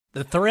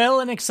The thrill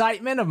and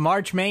excitement of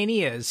March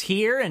Mania is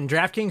here, and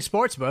DraftKings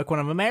Sportsbook, one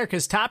of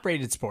America's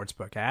top-rated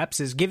sportsbook apps,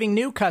 is giving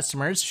new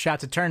customers a shot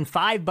to turn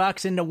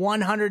 $5 into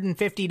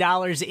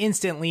 $150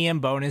 instantly in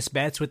bonus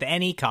bets with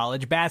any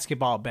college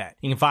basketball bet.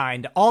 You can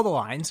find all the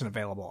lines and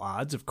available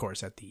odds, of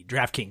course, at the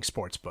DraftKings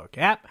Sportsbook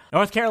app.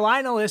 North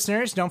Carolina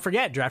listeners, don't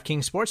forget,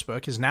 DraftKings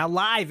Sportsbook is now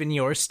live in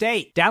your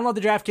state. Download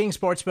the DraftKings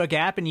Sportsbook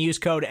app and use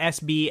code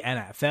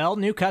SBNFL.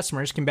 New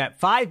customers can bet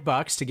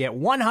 $5 to get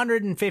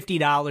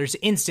 $150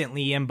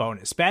 instantly in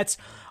bonus bets,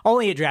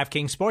 only at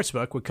DraftKings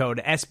Sportsbook with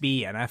code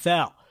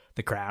SBNFL.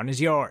 The crown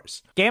is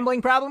yours.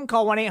 Gambling problem?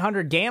 Call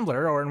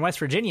 1-800-GAMBLER, or in West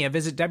Virginia,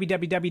 visit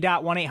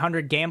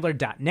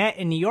www.1800gambler.net.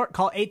 In New York,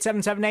 call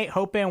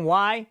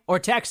 877-8-HOPE-NY or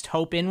text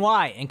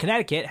HOPE-NY. In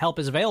Connecticut, help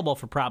is available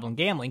for problem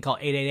gambling. Call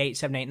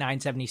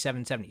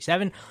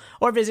 888-789-7777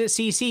 or visit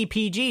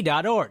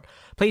ccpg.org.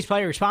 Please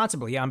play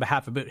responsibly on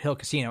behalf of Boot Hill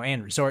Casino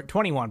and Resort.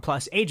 21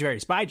 plus, age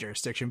varies by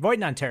jurisdiction. Void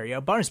in Ontario.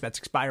 Bonus bets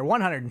expire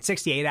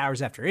 168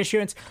 hours after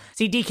issuance.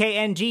 See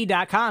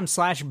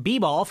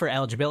dkng.com/bball for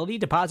eligibility,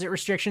 deposit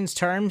restrictions,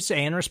 terms,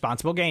 and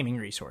responsible gaming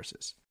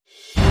resources.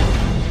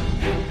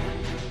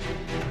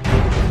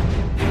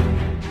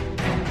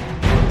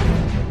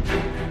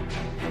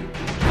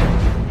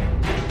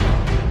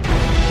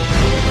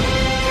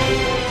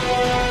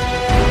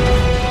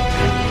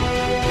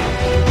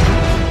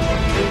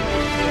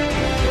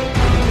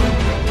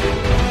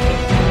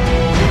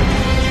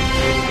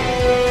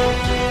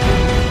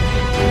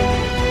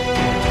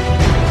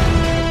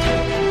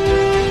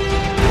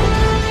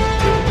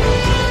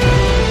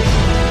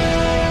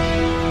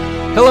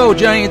 Hello,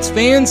 Giants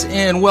fans,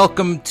 and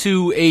welcome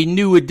to a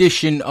new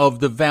edition of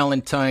the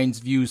Valentine's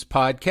Views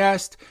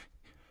podcast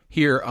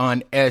here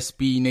on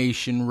SB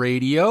Nation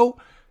Radio.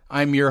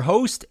 I'm your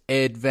host,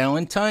 Ed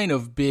Valentine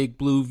of Big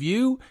Blue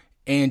View,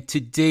 and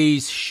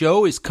today's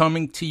show is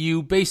coming to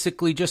you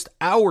basically just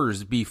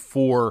hours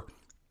before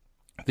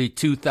the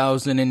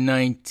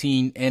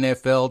 2019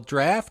 NFL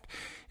Draft.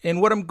 And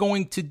what I'm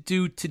going to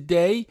do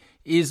today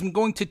is I'm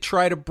going to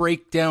try to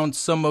break down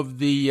some of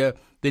the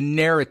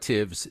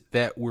narratives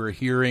that we're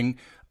hearing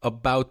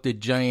about the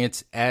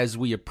Giants as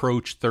we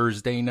approach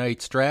Thursday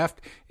night's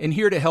draft. And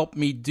here to help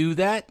me do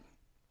that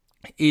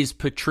is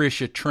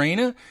Patricia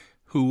Traina,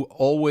 who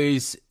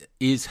always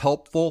is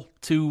helpful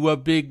to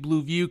Big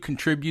Blue View,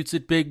 contributes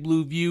at Big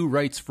Blue View,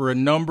 writes for a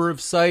number of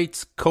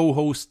sites,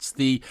 co-hosts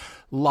the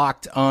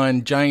Locked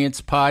On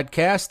Giants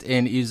podcast,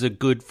 and is a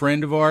good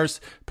friend of ours.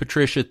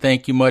 Patricia,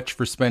 thank you much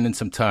for spending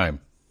some time.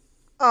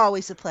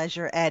 Always a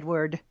pleasure,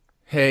 Edward.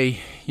 Hey,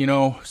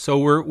 so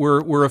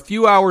we're a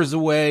few hours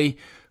away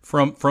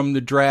from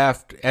the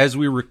draft. As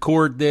we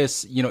record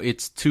this,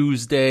 it's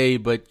Tuesday,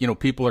 but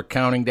people are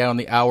counting down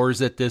the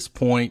hours at this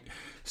point.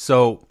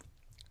 So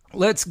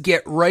let's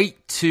get right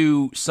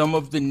to some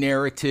of the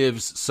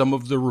narratives, some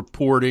of the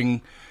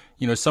reporting,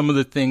 some of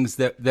the things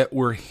that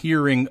we're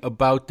hearing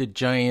about the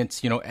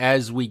Giants,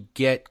 as we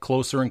get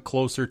closer and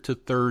closer to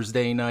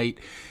Thursday night.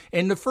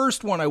 And the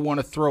first one I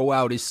want to throw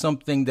out is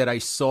something that I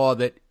saw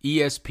that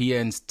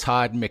ESPN's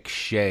Todd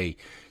McShay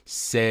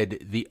said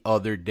the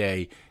other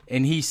day.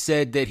 And he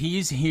said that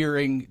he's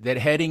hearing that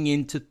heading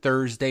into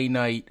Thursday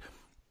night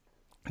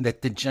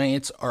that the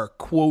Giants are,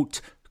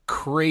 quote,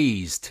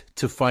 crazed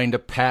to find a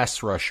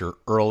pass rusher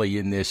early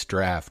in this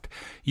draft.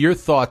 Your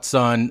thoughts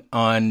on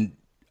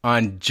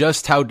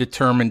just how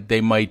determined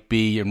they might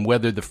be and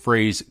whether the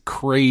phrase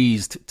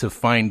crazed to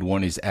find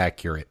one is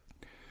accurate?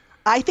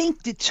 I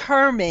think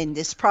determined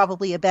is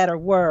probably a better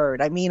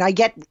word. I mean, I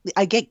get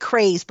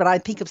crazed, but I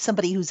think of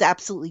somebody who's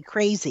absolutely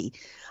crazy.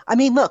 I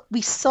mean, look,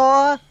 we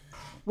saw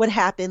what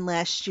happened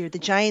last year. The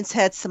Giants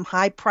had some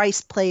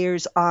high-priced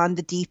players on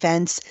the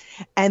defense,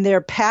 and their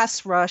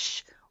pass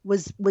rush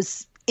was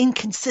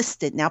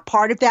inconsistent. Now,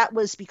 part of that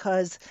was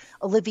because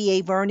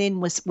Olivier Vernon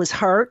was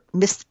hurt,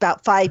 missed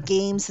about 5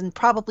 games, and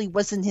probably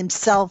wasn't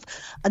himself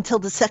until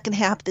the second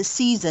half of the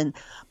season.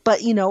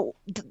 But,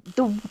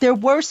 their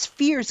worst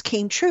fears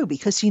came true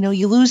because,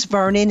 you lose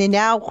Vernon, and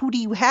now who do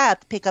you have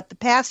to pick up the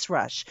pass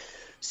rush?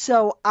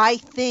 So I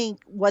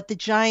think what the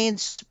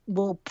Giants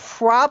will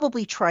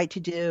probably try to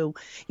do,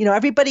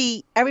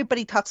 everybody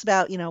talks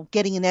about,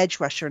 getting an edge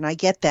rusher, and I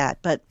get that,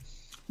 but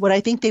what I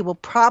think they will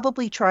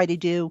probably try to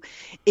do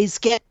is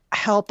get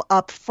help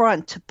up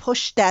front to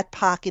push that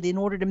pocket in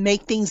order to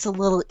make things a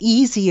little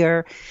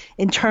easier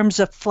in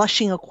terms of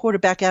flushing a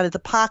quarterback out of the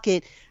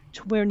pocket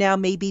to where now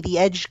maybe the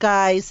edge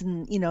guys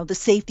and, the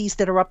safeties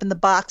that are up in the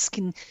box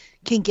can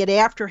get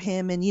after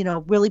him and,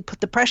 really put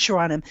the pressure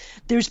on him.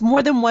 There's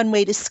more than one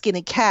way to skin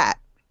a cat.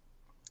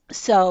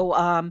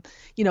 So,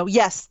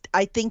 yes,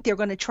 I think they're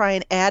going to try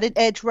and add an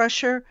edge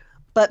rusher.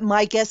 But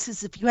my guess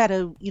is if you had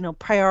to,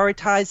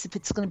 prioritize if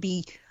it's going to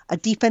be a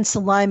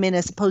defensive lineman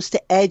as opposed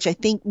to edge, I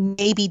think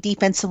maybe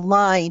defensive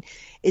line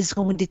is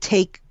going to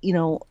take,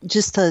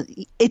 it's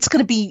going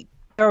to be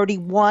priority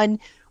 1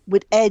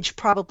 with edge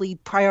probably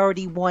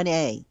priority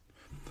 1A.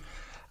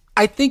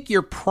 I think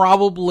you're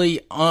probably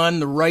on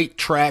the right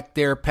track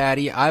there,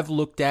 Patty. I've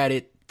looked at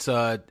it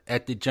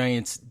at the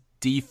Giants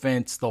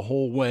defense the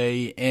whole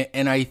way.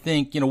 And I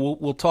think,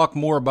 we'll talk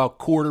more about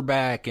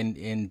quarterback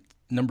and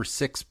number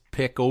 6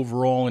 pick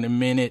overall in a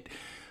minute.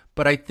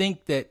 But I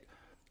think that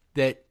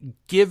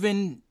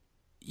given,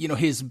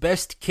 his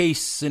best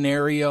case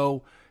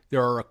scenario,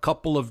 there are a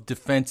couple of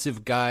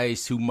defensive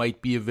guys who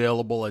might be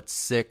available at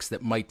 6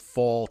 that might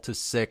fall to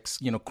 6.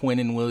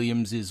 Quinnen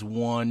Williams is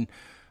one,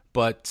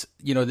 but,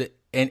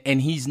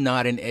 and he's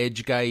not an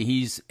edge guy.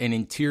 He's an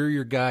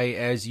interior guy,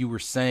 as you were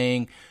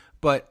saying.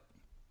 But,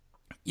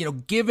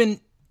 given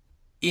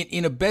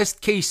in a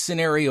best case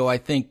scenario, I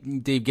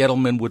think Dave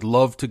Gettleman would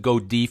love to go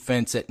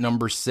defense at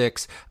number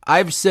 6.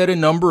 I've said a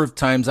number of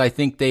times I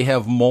think they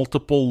have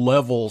multiple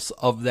levels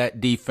of that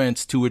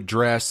defense to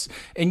address.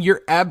 And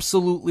you're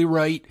absolutely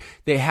right.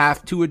 They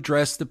have to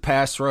address the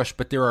pass rush,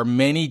 but there are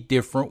many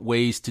different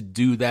ways to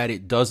do that.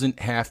 It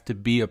doesn't have to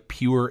be a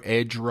pure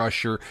edge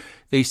rusher.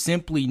 They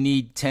simply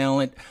need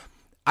talent.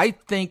 I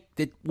think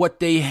that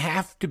what they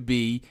have to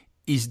be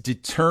is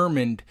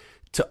determined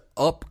to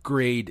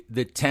upgrade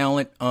the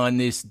talent on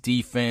this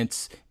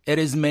defense at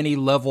as many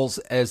levels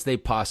as they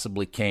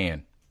possibly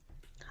can.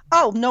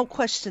 Oh, no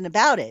question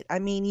about it. I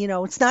mean,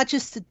 it's not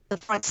just the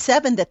front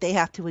 7 that they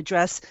have to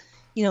address.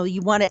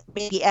 You want to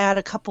maybe add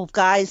a couple of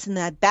guys in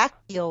that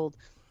backfield,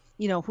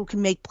 who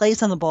can make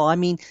plays on the ball. I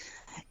mean,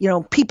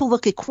 people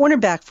look at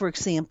cornerback, for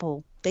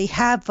example. They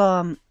have,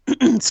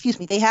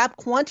 they have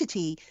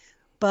quantity,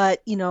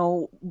 but,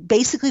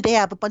 basically they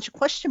have a bunch of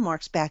question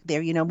marks back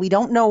there. We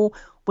don't know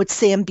what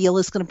Sam Beal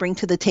is going to bring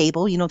to the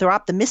table. They're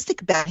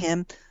optimistic about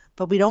him,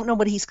 but we don't know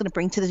what he's going to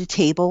bring to the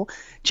table.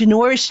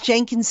 Janoris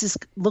Jenkins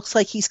looks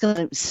like he's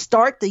going to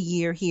start the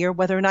year here.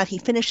 Whether or not he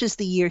finishes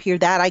the year here,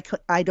 that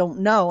I don't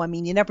know. I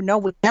mean, you never know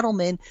with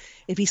Gettleman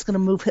if he's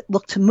going to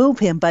look to move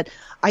him. But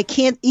I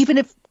can't, even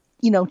if,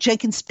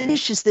 Jenkins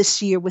finishes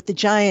this year with the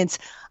Giants,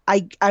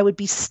 I would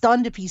be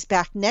stunned if he's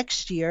back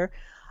next year.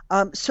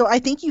 So I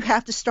think you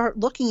have to start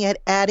looking at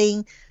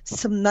adding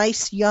some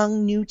nice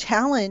young new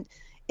talent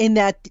in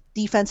that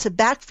defensive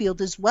backfield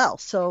as well.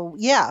 So,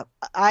 yeah,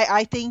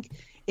 I think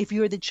if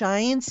you're the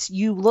Giants,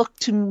 you look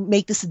to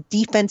make this a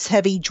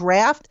defense-heavy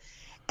draft,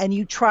 and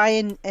you try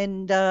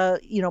and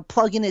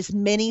plug in as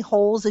many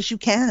holes as you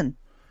can.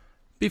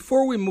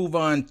 Before we move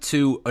on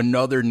to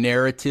another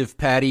narrative,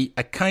 Patty,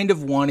 I kind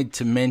of wanted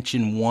to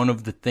mention one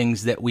of the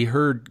things that we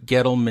heard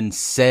Gettleman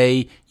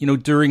say,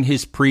 during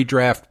his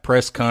pre-draft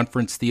press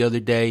conference the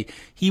other day.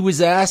 He was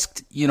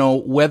asked,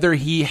 whether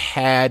he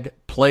had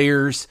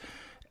players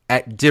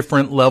at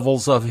different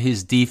levels of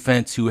his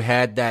defense who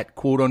had that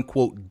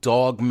quote-unquote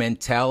dog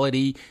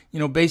mentality,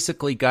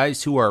 basically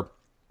guys who are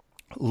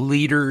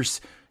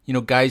leaders,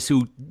 guys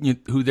who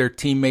their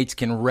teammates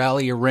can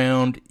rally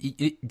around.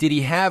 Did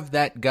he have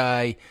that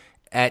guy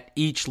at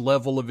each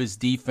level of his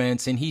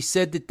defense? And he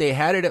said that they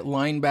had it at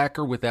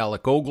linebacker with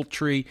Alec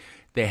Ogletree.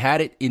 They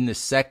had it in the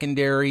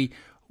secondary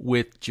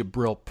with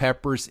Jabril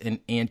Peppers and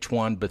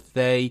Antoine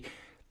Bethea.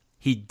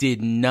 He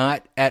did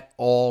not at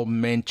all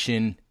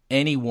mention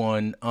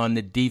anyone on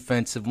the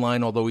defensive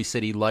line, although he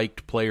said he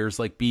liked players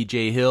like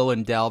B.J. Hill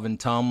and Dalvin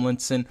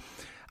Tomlinson.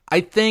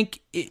 I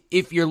think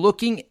if you're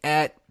looking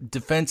at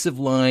defensive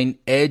line,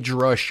 edge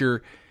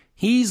rusher,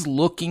 he's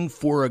looking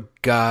for a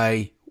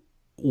guy,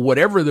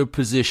 whatever the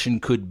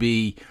position could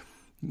be,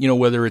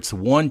 whether it's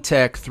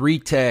 1-tech,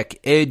 3-tech,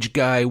 edge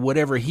guy,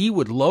 whatever. He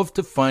would love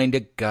to find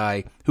a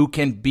guy who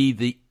can be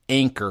the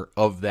anchor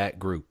of that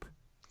group.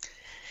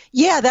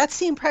 Yeah, that's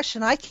the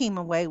impression I came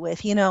away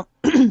with,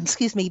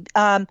 excuse me.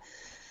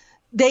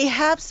 They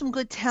have some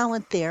good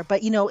talent there,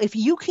 but, if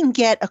you can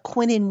get a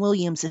Quinnen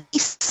Williams, if he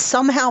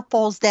somehow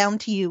falls down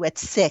to you at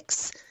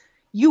 6,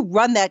 you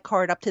run that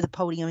card up to the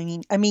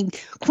podium. I mean,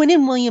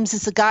 Quinnen Williams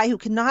is a guy who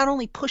can not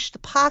only push the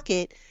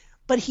pocket,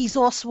 but he's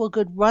also a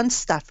good run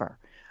stuffer.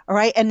 All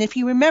right. And if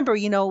you remember,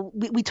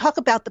 we talk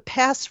about the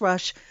pass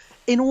rush.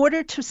 In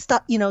order to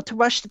stop, to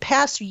rush the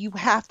passer, you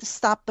have to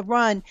stop the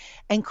run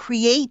and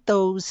create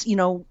those,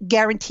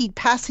 guaranteed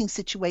passing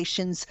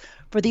situations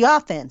for the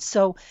offense.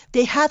 So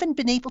they haven't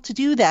been able to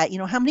do that.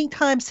 How many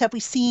times have we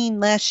seen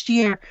last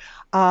year,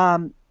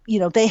 they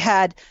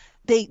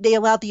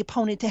allowed the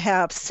opponent to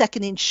have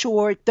 2nd and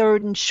short,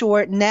 3rd and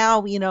short.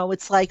 Now,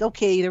 it's like,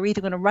 okay, they're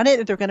either going to run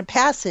it or they're going to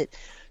pass it.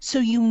 So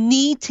you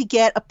need to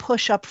get a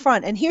push up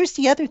front. And here's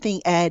the other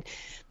thing, Ed.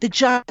 The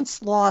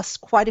Giants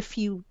lost quite a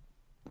few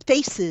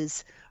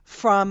faces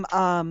from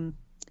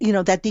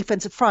that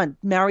defensive front.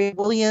 Mario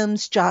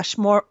Williams, Josh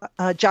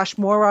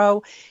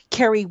Morrow,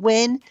 Kerry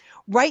Wynn.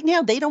 Right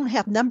now they don't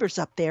have numbers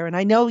up there, and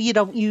I know you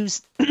don't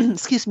use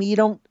you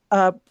don't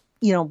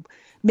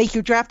make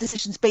your draft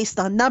decisions based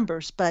on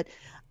numbers, but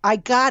I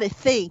gotta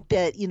think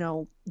that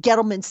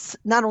Gettleman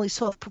not only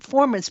saw the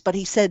performance, but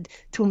he said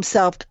to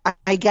himself,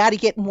 I got to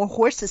get more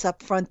horses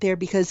up front there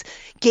because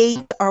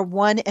games are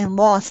won and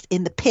lost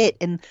in the pit.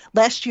 And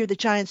last year, the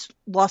Giants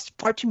lost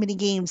far too many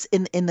games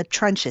in the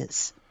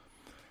trenches.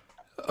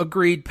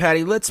 Agreed,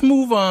 Patty. Let's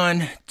move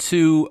on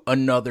to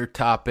another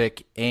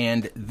topic,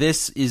 and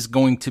this is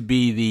going to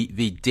be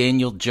the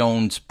Daniel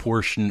Jones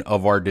portion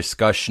of our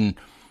discussion.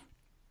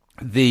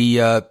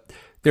 The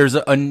There's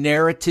a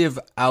narrative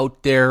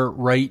out there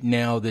right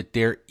now that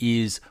there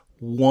is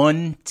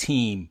one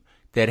team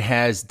that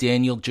has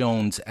Daniel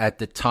Jones at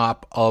the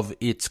top of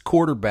its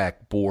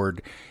quarterback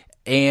board.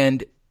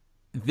 And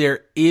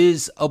there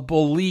is a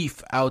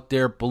belief out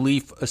there,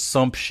 belief,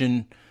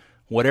 assumption,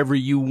 whatever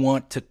you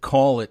want to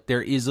call it.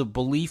 There is a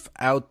belief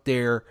out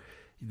there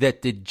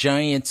that the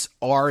Giants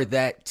are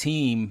that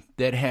team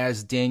that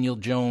has Daniel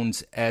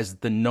Jones as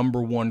the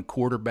number one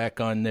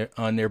quarterback on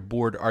their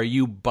board. Are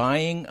you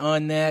buying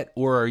on that,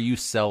 or are you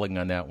selling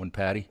on that one,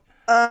 Patty?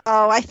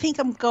 I think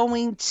I'm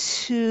going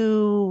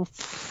to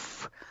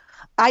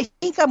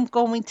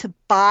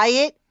buy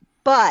it,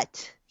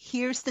 but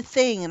here's the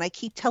thing, and I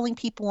keep telling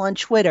people on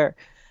Twitter,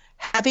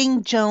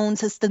 having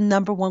Jones as the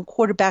number one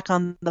quarterback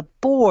on the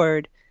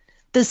board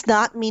does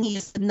not mean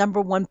he's the number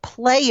one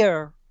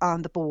player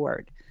on the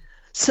board.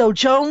 So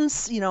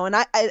Jones, and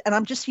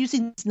I'm just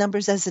using these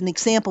numbers as an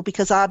example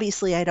because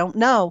obviously I don't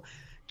know.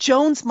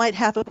 Jones might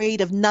have a grade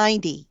of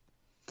 90,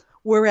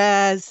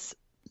 whereas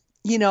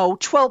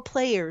 12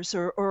 players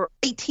or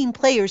 18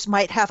 players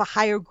might have a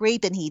higher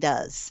grade than he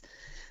does.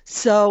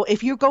 So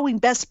if you're going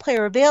best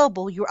player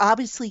available, you're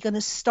obviously going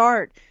to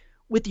start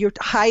with your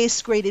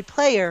highest graded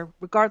player,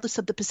 regardless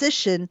of the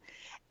position,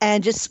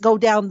 and just go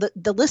down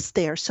the list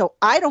there. So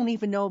I don't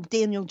even know if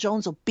Daniel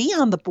Jones will be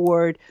on the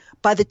board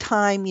by the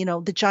time,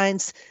 the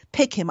Giants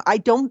pick him. I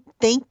don't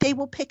think they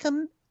will pick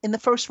him in the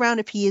first round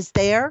if he is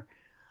there.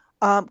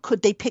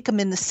 Could they pick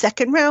him in the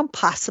second round?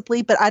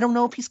 Possibly, but I don't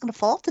know if he's going to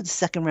fall to the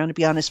second round, to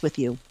be honest with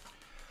you.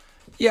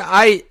 Yeah,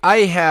 I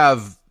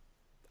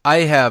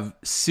have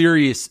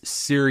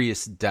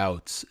serious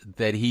doubts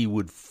that he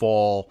would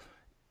fall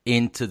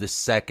into the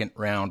second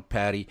round,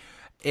 Patty.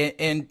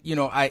 And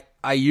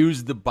I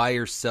use the buy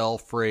or sell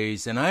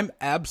phrase, and I'm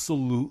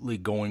absolutely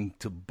going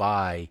to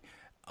buy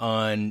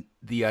on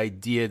the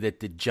idea that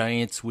the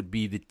Giants would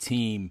be the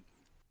team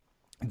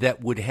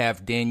that would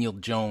have Daniel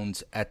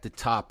Jones at the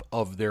top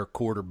of their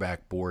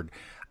quarterback board.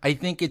 I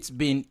think it's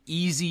been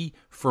easy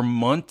for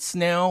months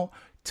now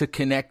to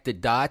connect the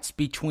dots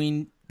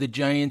between the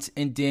Giants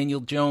and Daniel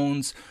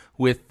Jones,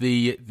 with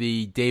the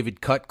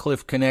David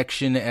Cutcliffe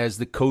connection as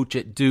the coach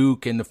at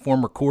Duke and the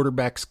former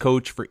quarterbacks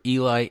coach for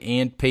Eli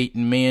and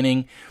Peyton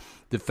Manning.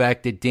 The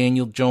fact that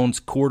Daniel Jones'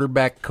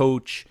 quarterback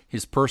coach,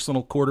 his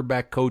personal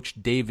quarterback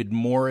coach, David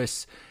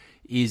Morris,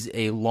 is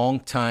a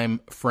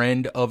longtime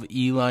friend of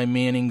Eli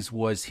Manning's,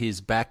 was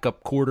his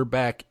backup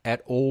quarterback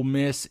at Ole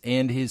Miss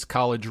and his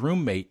college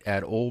roommate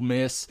at Ole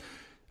Miss.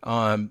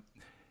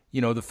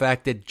 The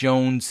fact that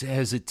Jones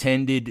has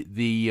attended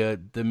the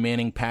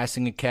Manning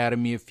Passing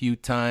Academy a few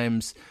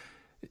times.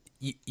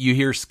 You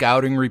hear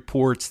scouting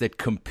reports that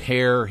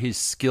compare his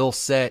skill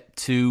set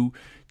to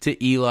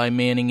Eli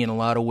Manning in a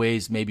lot of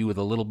ways, maybe with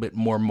a little bit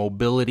more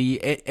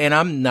mobility. And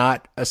I'm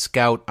not a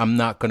scout. I'm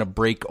not going to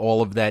break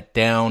all of that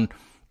down.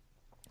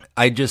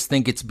 I just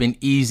think it's been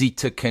easy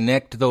to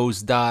connect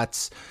those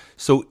dots.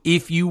 So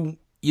if you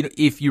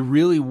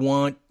really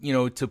want,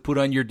 to put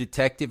on your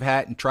detective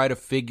hat and try to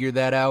figure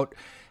that out,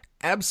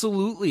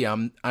 absolutely,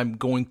 I'm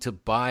going to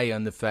buy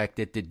on the fact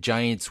that the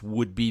Giants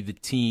would be the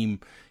team,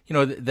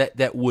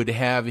 that would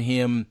have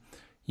him,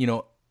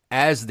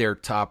 as their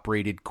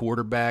top-rated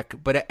quarterback.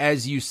 But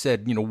as you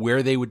said,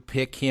 where they would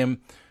pick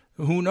him,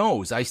 who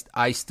knows?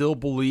 I still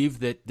believe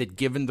that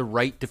given the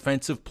right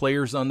defensive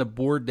players on the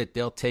board, that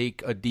they'll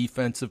take a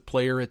defensive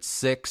player at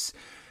 6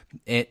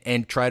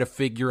 and try to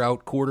figure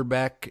out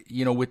quarterback,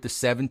 with the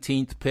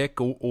 17th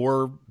pick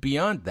or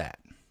beyond that.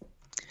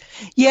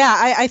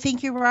 Yeah, I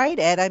think you're right,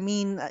 Ed. I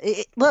mean,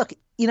 look,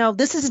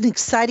 this is an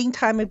exciting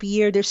time of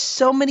year. There's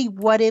so many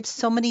what-ifs,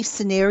 so many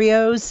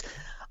scenarios.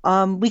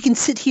 We can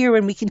sit here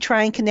and we can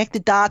try and connect the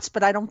dots,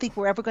 but I don't think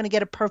we're ever going to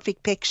get a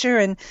perfect picture.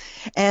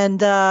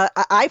 And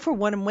I for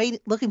one, am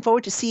looking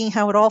forward to seeing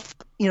how it all,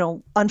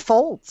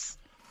 unfolds.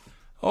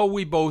 Oh,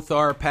 we both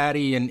are,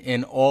 Patty,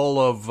 and all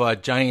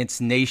of Giants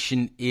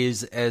Nation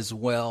is as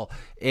well.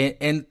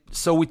 And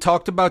so we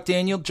talked about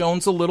Daniel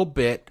Jones a little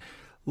bit.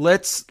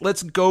 Let's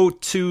go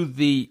to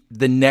the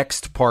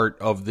next part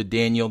of the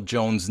Daniel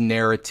Jones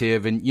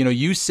narrative. And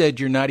you said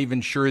you're not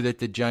even sure that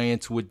the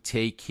Giants would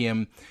take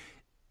him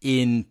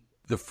in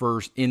the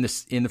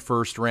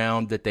first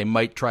round, that they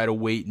might try to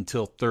wait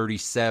until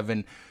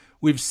 37.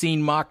 We've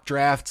seen mock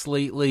drafts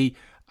lately.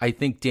 I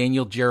think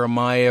Daniel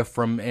Jeremiah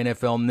from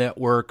NFL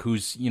Network,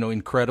 who's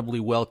incredibly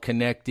well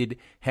connected,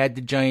 had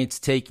the Giants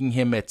taking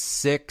him at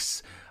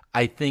 6.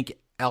 I think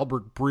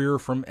Albert Breer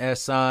from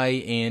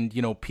SI and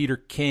Peter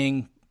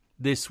King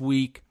this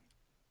week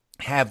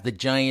have the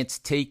Giants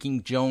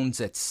taking Jones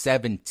at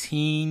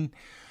 17.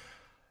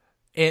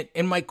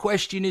 And my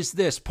question is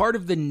this: part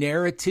of the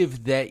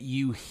narrative that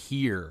you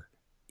hear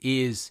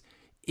is,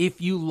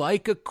 if you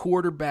like a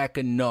quarterback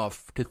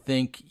enough to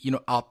think,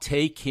 I'll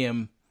take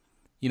him,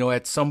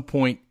 at some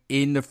point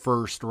in the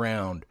first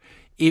round,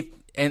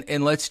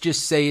 and let's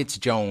just say it's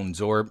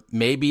Jones, or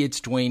maybe it's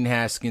Dwayne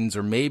Haskins,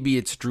 or maybe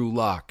it's Drew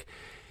Lock.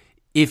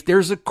 If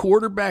there's a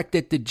quarterback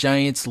that the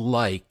Giants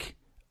like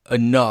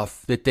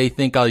enough that they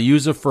think I'll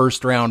use a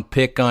first round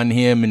pick on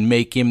him and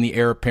make him the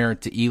heir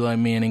apparent to Eli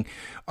Manning.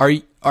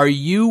 Are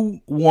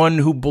you one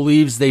who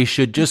believes they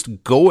should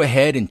just go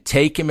ahead and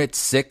take him at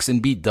 6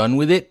 and be done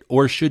with it?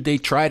 Or should they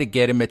try to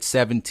get him at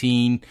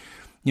 17,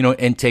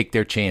 and take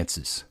their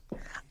chances?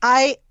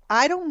 I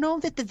don't know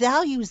that the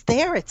value is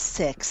there at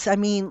 6. I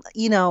mean,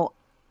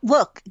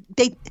 look,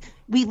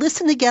 we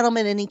listen to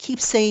Gettleman and he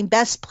keeps saying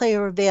best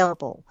player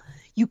available.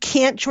 You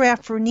can't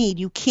draft for need.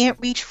 You can't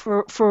reach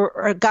for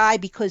a guy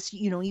because,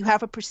 you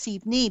have a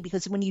perceived need,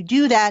 because when you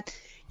do that,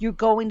 you're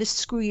going to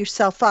screw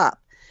yourself up.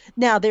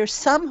 Now, there's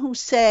some who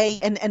say,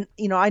 and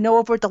I know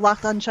over at the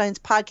Locked On Giants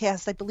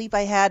podcast, I believe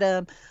I had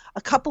a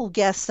couple of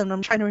guests, and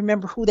I'm trying to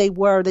remember who they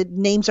were. The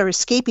names are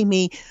escaping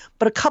me.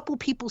 But a couple of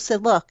people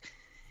said, look,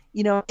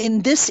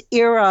 in this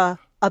era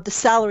of the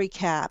salary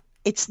cap,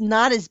 it's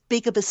not as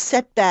big of a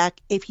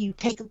setback if you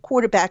take a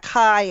quarterback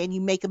high and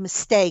you make a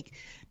mistake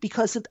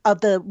because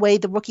of the way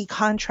the rookie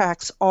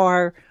contracts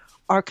are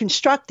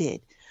constructed.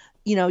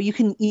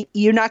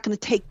 You're not going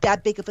to take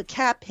that big of a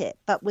cap hit.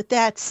 But with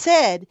that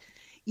said,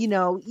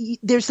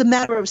 there's a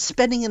matter of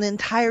spending an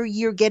entire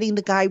year getting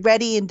the guy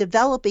ready and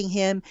developing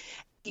him.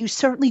 You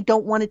certainly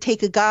don't want to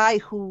take a guy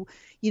who,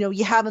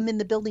 you have him in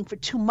the building for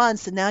 2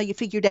 months and now you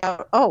figured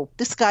out, oh,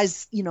 this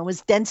guy's,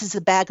 as dense as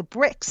a bag of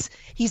bricks.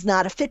 He's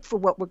not a fit for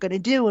what we're going to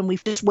do. And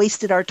we've just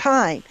wasted our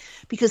time,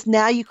 because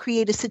now you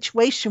create a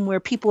situation where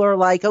people are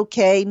like,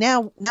 okay,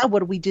 now what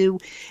do we do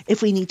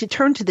if we need to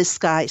turn to this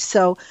guy?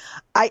 So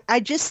I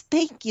just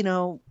think,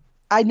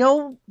 I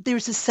know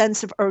there's a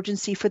sense of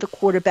urgency for the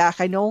quarterback.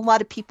 I know a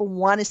lot of people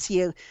want to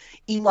see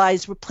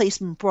Eli's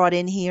replacement brought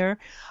in here.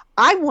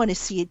 I want to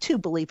see it too,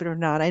 believe it or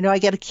not. I know I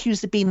get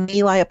accused of being an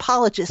Eli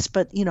apologist,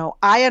 but,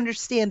 I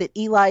understand that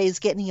Eli is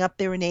getting up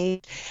there in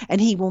age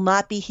and he will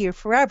not be here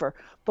forever.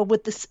 But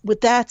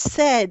with that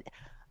said,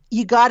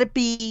 you got to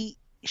be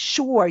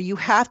sure. You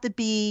have to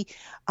be,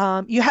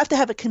 you have to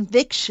have a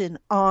conviction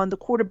on the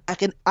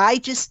quarterback. And I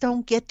just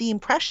don't get the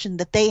impression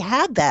that they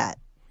have that.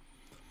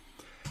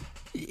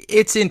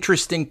 It's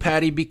interesting,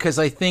 Patty, because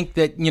I think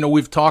that,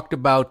 we've talked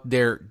about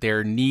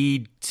their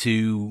need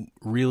to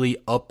really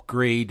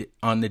upgrade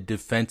on the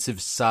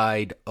defensive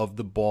side of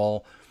the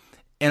ball.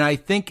 And I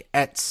think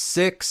at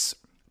 6,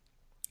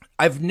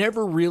 I've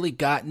never really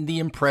gotten the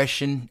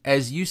impression,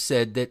 as you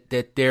said,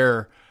 that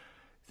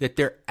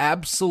they're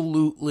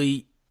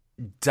absolutely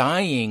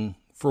dying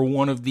for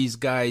one of these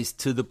guys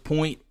to the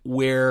point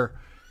where,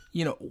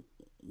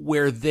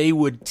 where they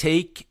would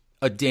take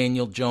a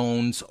Daniel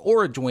Jones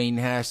or a Dwayne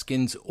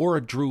Haskins or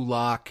a Drew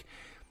Lock,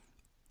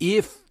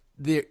 if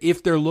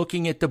they're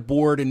looking at the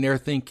board and they're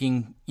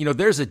thinking,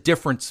 there's a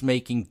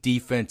difference-making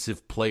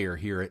defensive player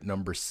here at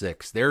number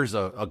 6. There's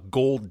a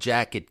gold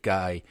jacket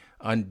guy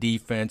on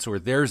defense, or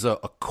there's a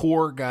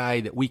core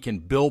guy that we can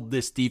build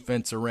this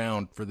defense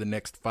around for the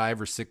next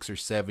 5 or 6 or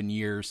 7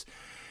 years.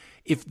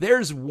 If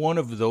there's one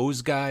of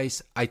those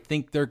guys, I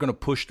think they're going to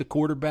push the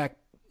quarterback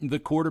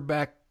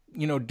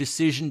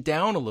decision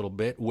down a little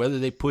bit. Whether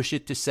they push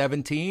it to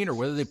 17 or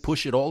whether they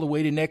push it all the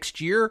way to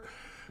next year,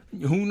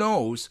 who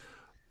knows?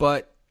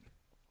 But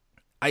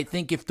I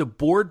think if the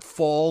board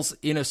falls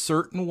in a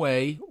certain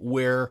way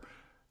where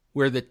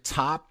the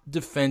top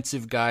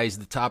defensive guys,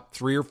 the top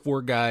 3 or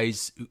 4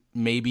 guys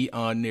maybe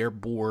on their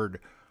board,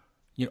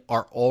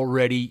 are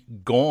already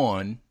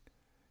gone,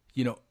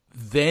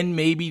 then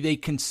maybe they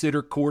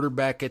consider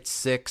quarterback at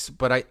 6.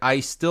 But I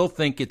still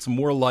think it's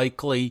more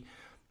likely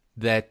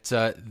that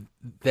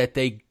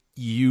they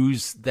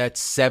use that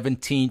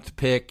 17th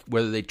pick,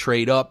 whether they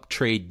trade up,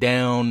 trade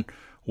down,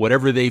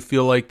 whatever they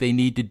feel like they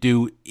need to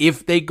do.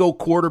 If they go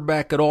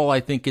quarterback at all, I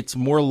think it's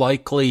more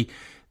likely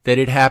that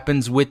it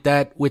happens with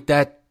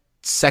that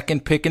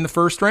second pick in the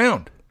first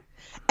round.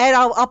 And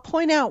I'll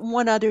point out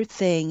one other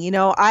thing.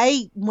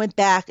 I went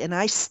back and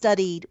I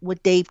studied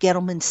what Dave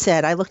Gettleman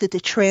said. I looked at the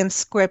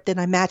transcript and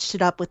I matched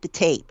it up with the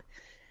tape.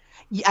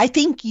 I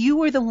think you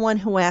were the one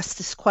who asked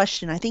this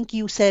question. I think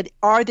you said,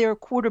 are there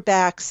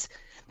quarterbacks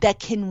that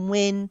can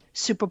win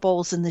Super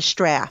Bowls in this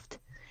draft?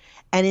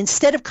 And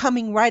instead of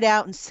coming right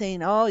out and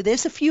saying, oh,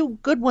 there's a few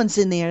good ones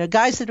in there,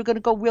 guys that are going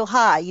to go real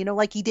high,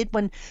 like he did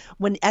when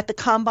at the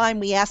Combine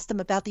we asked him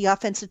about the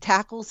offensive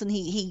tackles and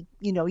he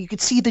you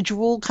could see the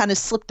drool kind of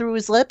slip through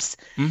his lips.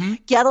 Mm-hmm.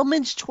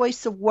 Gettleman's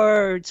choice of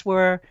words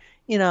were,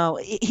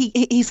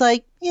 he's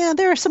like, yeah,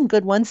 there are some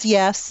good ones.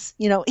 Yes.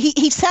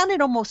 He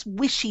sounded almost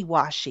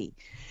wishy-washy.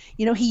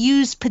 He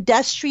used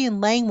pedestrian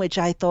language,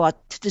 I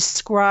thought, to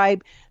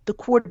describe the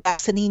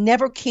quarterbacks, and he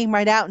never came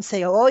right out and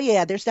say, oh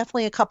yeah, there's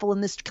definitely a couple in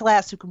this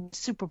class who can win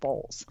Super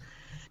Bowls.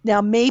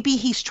 Now, maybe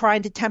he's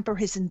trying to temper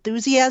his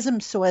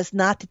enthusiasm so as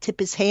not to tip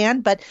his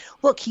hand. But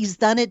look, he's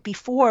done it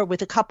before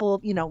with a couple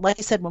of, like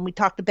I said, when we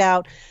talked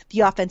about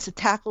the offensive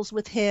tackles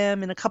with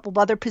him and a couple of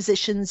other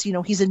positions,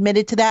 he's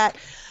admitted to that.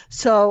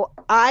 So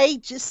I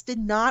just did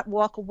not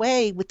walk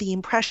away with the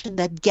impression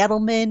that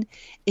Gettleman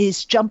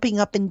is jumping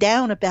up and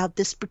down about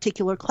this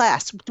particular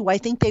class. Do I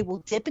think they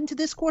will dip into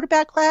this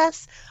quarterback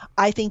class?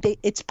 I think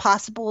it's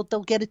possible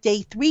they'll get a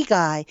day 3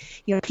 guy.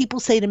 People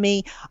say to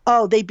me,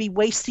 oh, they'd be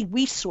wasting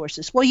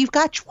resources. Well, you've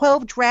got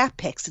 12 draft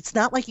picks. It's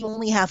not like you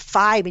only have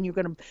 5 and you're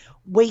going to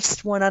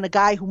waste one on a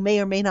guy who may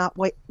or may not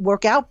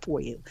work out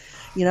for you.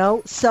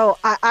 So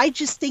I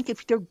just think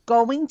if they're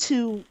going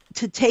to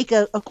take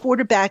a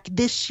quarterback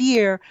this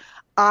year,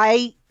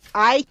 I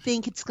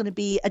think it's going to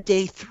be a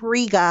day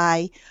 3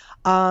 guy.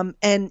 And,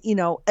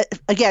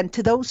 again,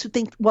 to those who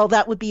think, well,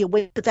 that would be a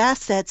waste of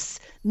assets,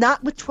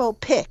 not with 12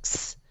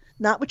 picks.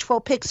 Not with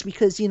 12 picks,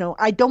 because,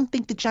 I don't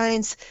think the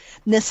Giants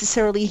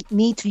necessarily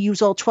need to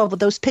use all 12 of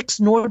those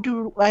picks, nor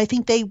do I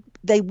think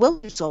they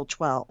will use all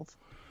 12.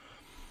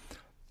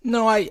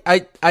 No, I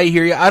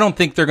hear you. I don't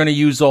think they're going to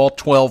use all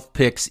 12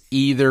 picks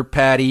either,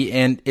 Patty.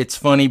 And it's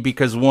funny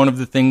because one of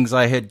the things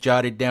I had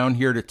jotted down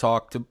here to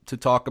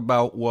talk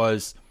about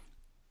was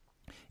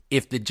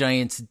if the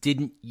Giants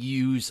didn't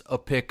use a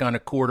pick on a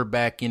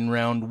quarterback in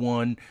round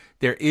 1,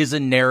 there is a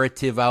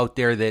narrative out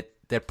there that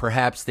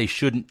perhaps they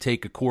shouldn't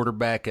take a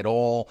quarterback at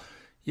all.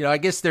 I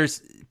guess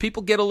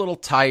people get a little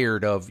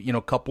tired of,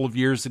 a couple of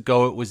years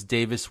ago it was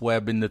Davis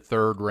Webb in the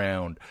 3rd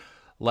round.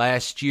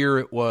 Last year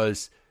it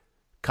was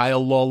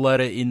Kyle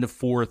Lauletta in the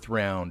 4th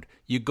round.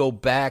 You go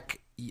back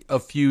a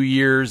few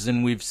years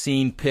and we've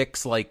seen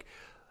picks like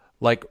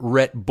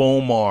Rhett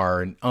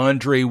Bomar and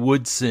Andre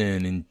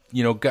Woodson and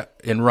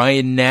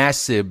Ryan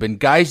Nassib and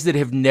guys that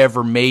have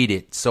never made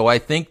it. So I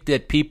think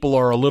that people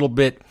are a little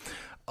bit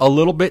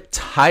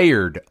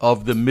tired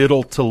of the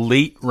middle to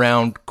late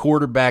round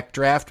quarterback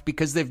draft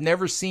because they've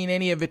never seen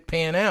any of it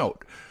pan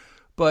out.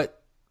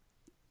 But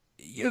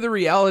the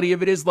reality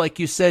of it is, like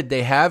you said,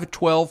 they have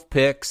 12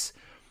 picks.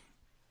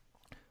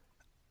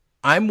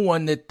 I'm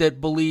one that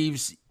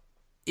believes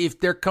if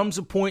there comes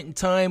a point in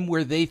time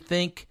where they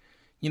think,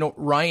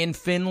 Ryan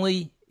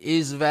Finley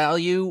is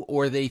value,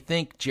 or they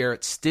think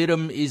Jarrett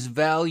Stidham is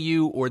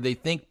value, or they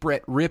think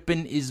Brett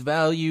Rippon is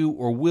value,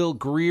 or Will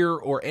Grier,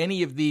 or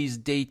any of these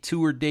day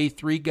 2 or day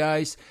 3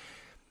 guys,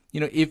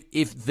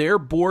 if their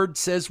board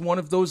says one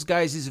of those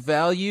guys is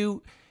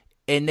value,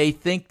 and they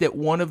think that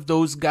one of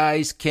those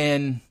guys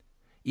can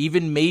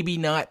even maybe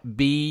not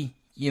be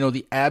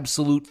the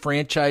absolute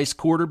franchise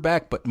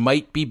quarterback, but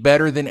might be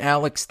better than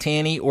Alex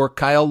Tanney or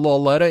Kyle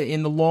Lauletta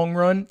in the long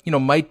run,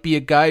 might be a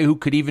guy who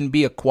could even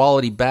be a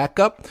quality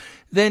backup,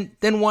 then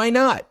why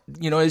not?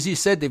 As you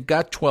said, they've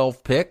got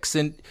 12 picks,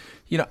 and,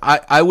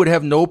 I would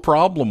have no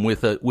problem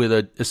with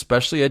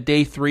especially a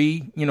day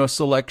 3,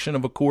 selection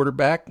of a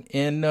quarterback,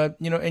 and,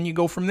 and you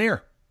go from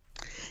there.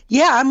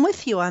 Yeah, I'm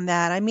with you on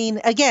that. I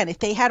mean, again, if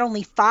they had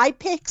only 5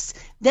 picks,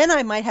 then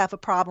I might have a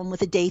problem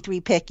with a day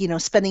 3 pick,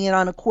 spending it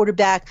on a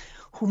quarterback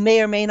who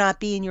may or may not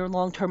be in your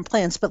long-term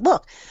plans. But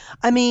look,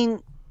 I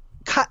mean,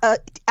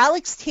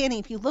 Alex Tanney,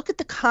 if you look at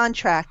the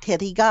contract that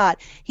he got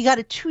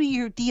a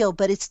 2-year deal,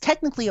 but it's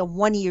technically a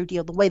 1-year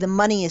deal, the way the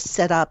money is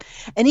set up.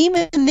 And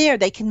even there,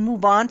 they can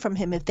move on from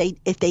him if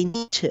they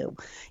need to.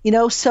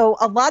 So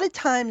a lot of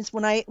times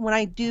when I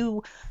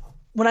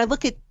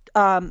look at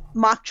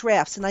mock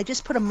drafts, and I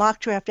just put a mock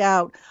draft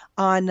out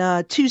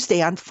on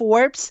Tuesday on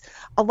Forbes.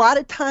 A lot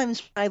of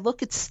times when I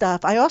look at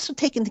stuff, I also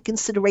take into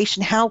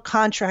consideration how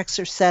contracts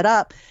are set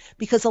up,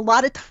 because a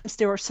lot of times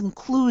there are some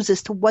clues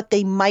as to what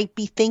they might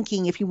be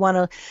thinking if you want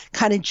to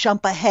kind of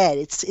jump ahead.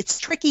 It's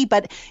tricky,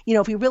 but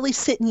if you really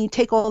sit and you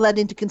take all that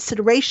into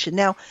consideration.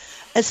 Now,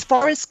 as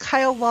far as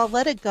Kyle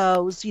Lauletta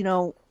goes,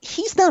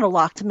 he's not a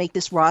lock to make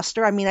this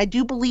roster. I mean, I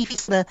do believe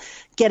he's going to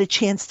get a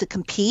chance to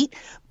compete.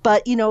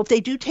 But, if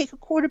they do take a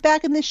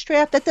quarterback in this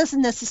draft, that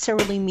doesn't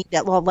necessarily mean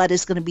that Lauletta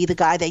is going to be the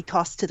guy they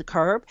toss to the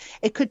curb.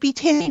 It could be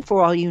Tanney,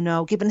 for all you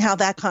know, given how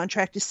that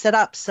contract is set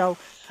up. So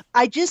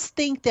I just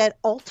think that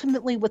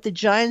ultimately what the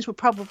Giants would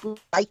probably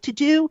like to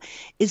do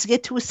is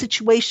get to a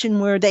situation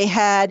where they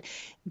have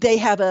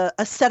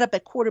a setup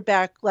at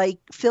quarterback like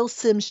Phil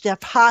Simms,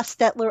 Jeff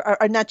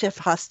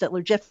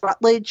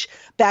Rutledge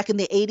back in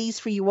the 80s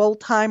for you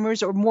old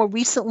timers, or more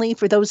recently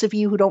for those of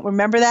you who don't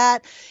remember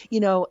that,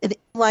 an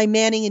Eli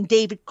Manning and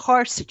David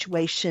Carr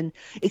situation,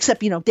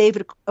 except,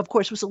 David, of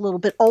course, was a little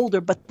bit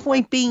older. But the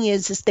point being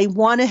is they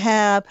want to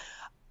have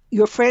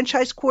your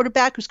franchise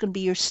quarterback who's going to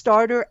be your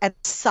starter and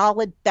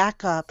solid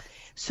backup,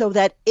 so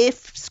that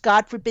if,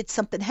 God forbid,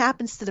 something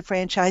happens to the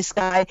franchise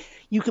guy,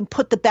 you can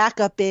put the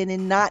backup in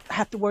and not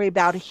have to worry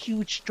about a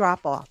huge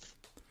drop-off.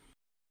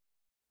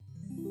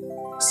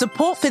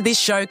 Support for this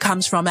show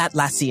comes from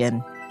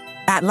Atlassian.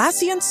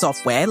 Atlassian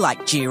software like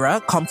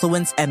Jira,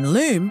 Confluence, and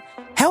Loom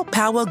help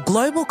power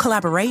global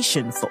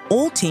collaboration for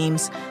all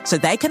teams so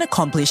they can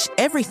accomplish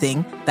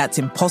everything that's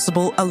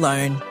impossible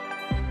alone.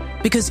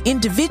 Because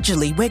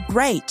individually we're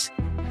great,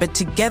 but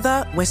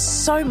together we're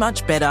so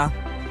much better.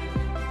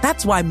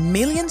 That's why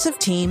millions of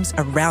teams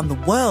around the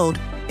world,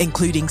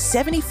 including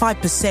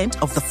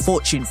 75% of the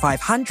Fortune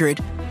 500,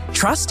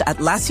 trust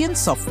Atlassian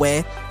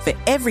software for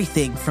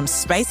everything from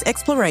space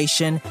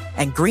exploration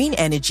and green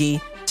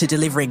energy to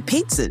delivering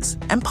pizzas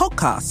and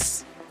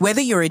podcasts.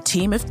 Whether you're a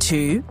team of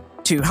 2,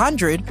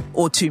 200,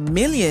 or 2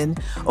 million,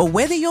 or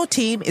whether your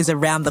team is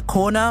around the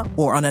corner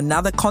or on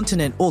another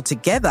continent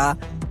altogether,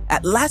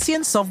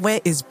 Atlassian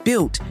software is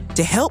built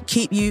to help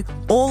keep you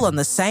all on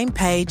the same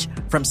page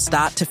from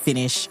start to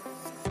finish.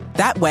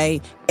 That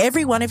way,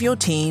 every one of your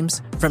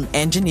teams, from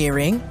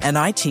engineering and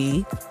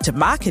IT to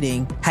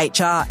marketing,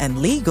 HR, and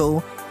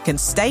legal, can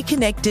stay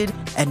connected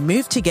and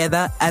move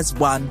together as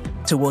one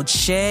towards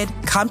shared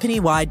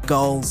company-wide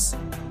goals.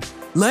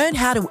 Learn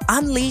how to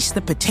unleash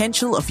the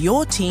potential of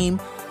your team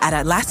at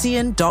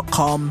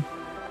Atlassian.com.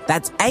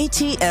 That's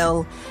Atlassian.com.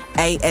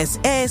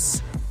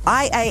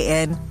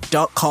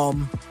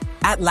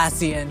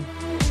 Atlassian.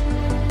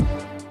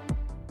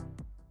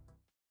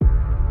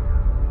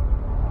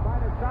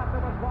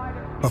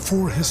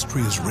 Before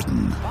history is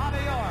written,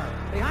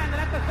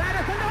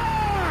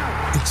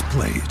 it's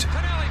played.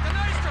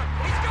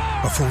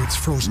 Before it's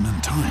frozen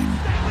in time,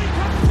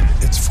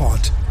 it's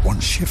fought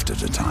one shift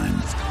at a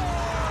time.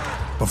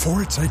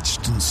 Before it's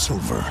etched in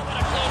silver,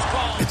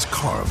 it's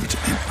carved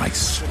in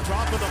ice.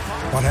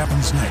 What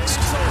happens next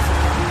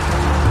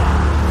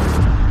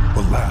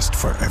will last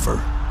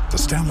forever. The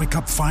Stanley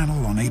Cup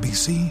Final on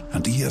ABC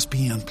and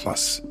ESPN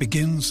Plus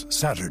begins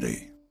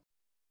Saturday.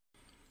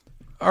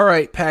 All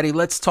right, Patty,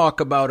 let's talk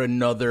about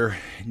another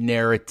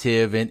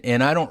narrative.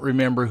 And I don't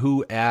remember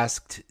who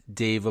asked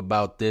Dave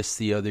about this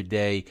the other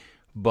day,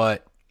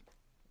 but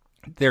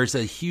there's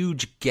a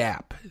huge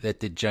gap that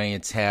the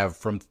Giants have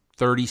from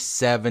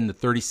 37, the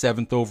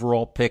 37th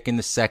overall pick in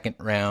the second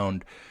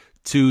round,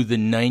 to the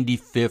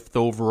 95th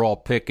overall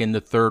pick in the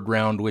third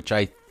round, which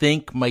I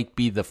think might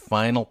be the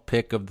final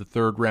pick of the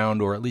third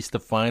round, or at least the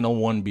final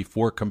one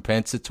before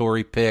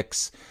compensatory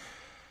picks.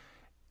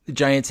 The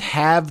Giants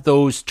have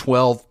those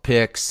 12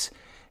 picks,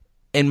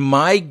 and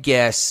my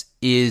guess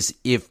is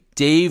if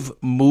Dave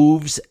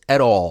moves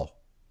at all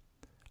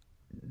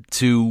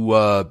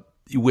to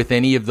with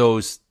any of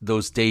those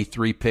day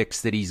 3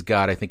 picks that he's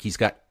got, I think he's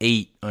got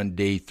 8 on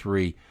day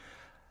 3.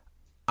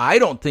 I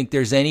don't think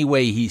there's any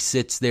way he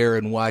sits there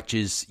and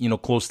watches,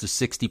 close to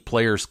 60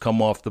 players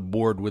come off the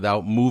board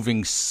without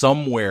moving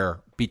somewhere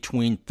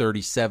between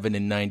 37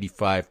 and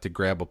 95 to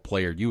grab a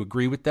player. Do you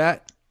agree with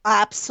that?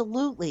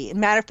 Absolutely.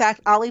 Matter of fact,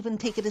 I'll even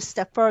take it a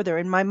step further.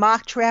 In my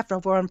mock draft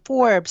over on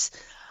Forbes,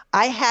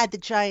 I had the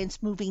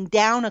Giants moving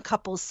down a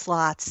couple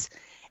slots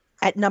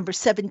at number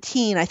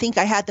 17. I think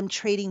I had them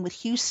trading with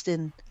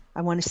Houston,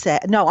 I want to say.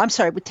 No, I'm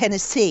sorry, with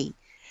Tennessee.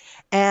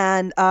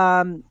 And,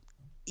 and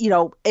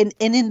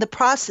in the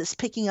process,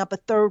 picking up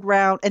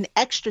an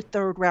extra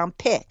third round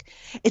pick.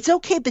 It's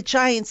okay if the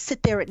Giants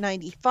sit there at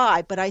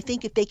 95, but I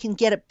think if they can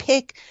get a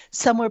pick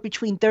somewhere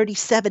between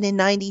 37 and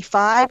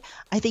 95,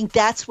 I think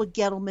that's what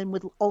Gettleman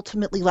would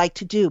ultimately like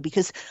to do,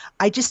 because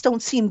I just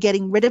don't see him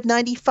getting rid of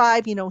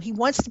 95. He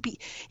wants to be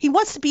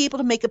able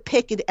to make a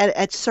pick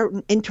at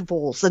certain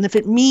intervals. And if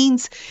it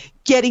means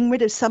getting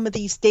rid of some of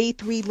these day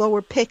 3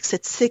 lower picks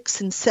at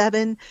 6 and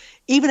 7,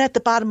 even at the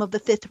bottom of the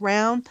 5th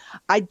round,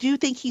 I do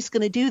think he's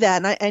going to do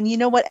that. And you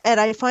know what, Ed,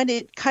 I find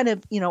it kind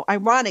of,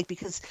 ironic,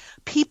 because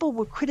people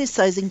were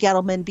criticizing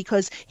Gettleman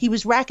because he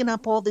was racking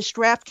up all this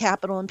draft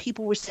capital, and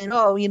people were saying,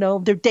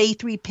 they're day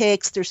 3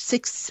 picks, they're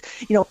 5th,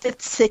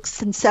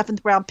 6th, and 7th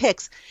round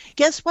picks.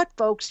 Guess what,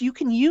 folks? You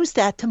can use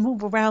that to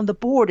move around the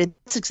board. And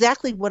that's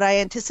exactly what I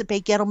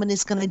anticipate Gettleman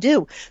is going to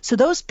do. So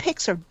those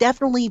picks are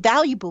definitely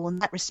valuable in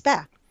that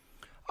respect.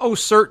 Oh,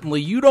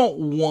 certainly. You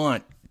don't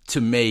want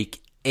to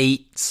make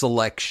 8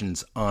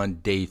 selections on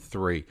day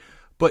 3,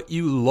 but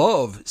you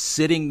love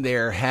sitting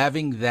there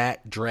having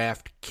that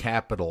draft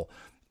capital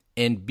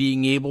and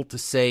being able to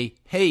say,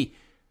 hey,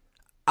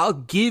 I'll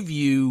give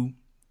you,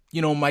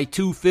 my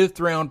 2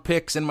 5th-round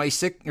picks and my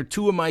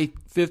 2 of my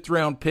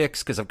 5th-round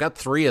picks, because I've got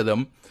 3 of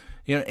them,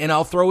 and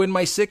I'll throw in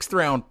my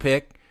 6th-round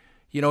pick,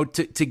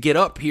 to get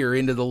up here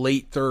into the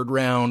late 3rd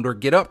round, or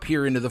get up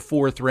here into the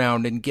 4th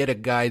round and get a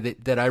guy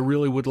that I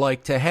really would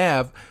like to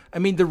have. I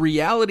mean, the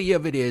reality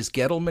of it is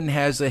Gettleman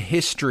has a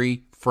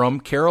history from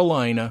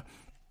Carolina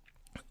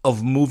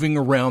of moving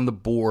around the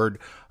board,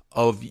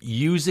 of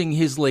using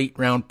his late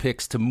round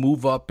picks to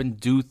move up and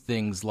do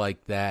things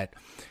like that.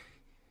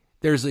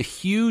 There's a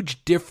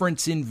huge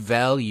difference in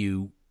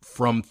value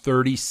from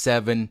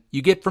 37.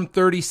 You get from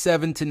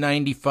 37 to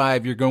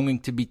 95, you're going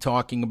to be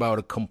talking about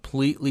a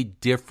completely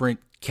different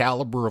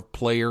caliber of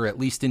player, at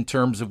least in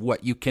terms of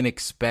what you can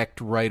expect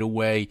right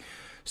away.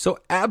 So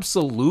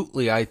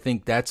absolutely, I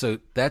think that's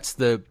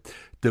the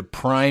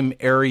prime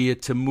area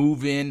to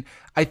move in.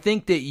 I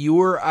think that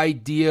your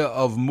idea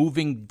of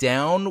moving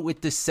down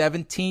with the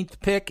 17th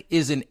pick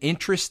is an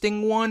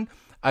interesting one.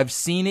 I've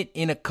seen it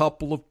in a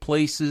couple of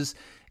places.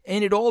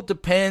 And it all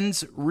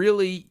depends,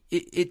 really,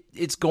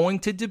 it's going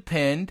to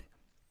depend,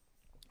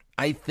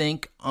 I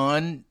think,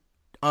 on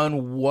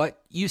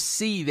what you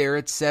see there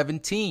at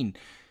 17.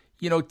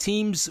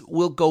 Teams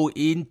will go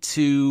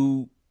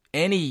into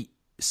any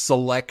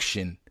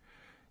selection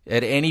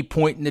at any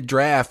point in the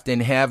draft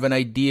and have an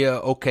idea,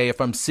 okay,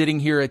 if I'm sitting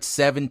here at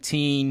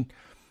 17,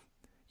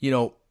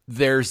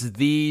 there's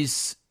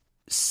these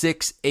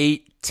 6,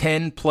 8,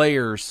 10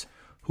 players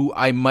who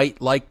I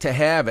might like to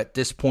have at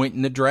this point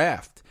in the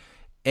draft.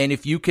 And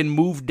if you can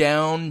move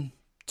down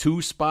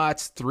 2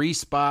 spots, 3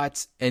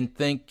 spots, and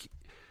think,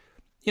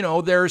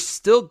 there's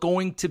still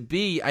going to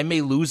be, I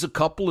may lose a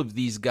couple of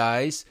these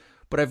guys,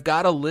 but I've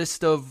got a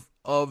list of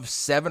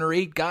 7 or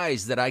 8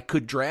 guys that I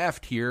could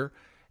draft here,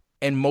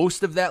 and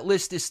most of that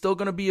list is still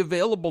going to be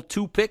available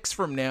 2 picks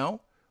from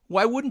now.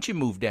 Why wouldn't you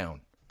move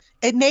down?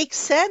 It makes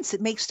sense.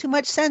 It makes too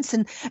much sense.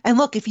 And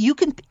look, if you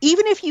can,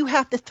 even if you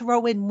have to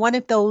throw in one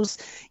of those,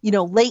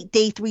 late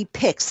day 3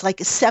 picks,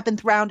 like a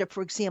 7th rounder,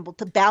 for example,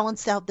 to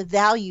balance out the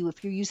value,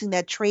 if you're using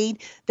that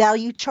trade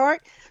value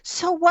chart,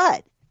 so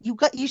what?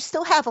 You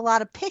still have a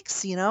lot of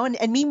picks, and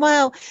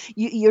meanwhile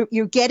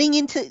you're getting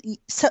into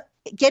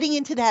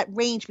that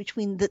range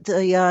between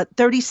the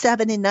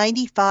 37 and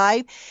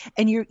 95,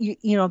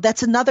 and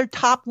that's another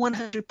top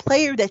 100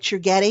 player that you're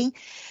getting.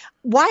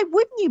 Why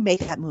wouldn't you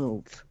make that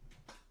move?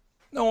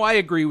 No, I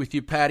agree with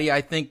you, Patty.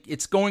 I think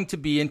it's going to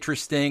be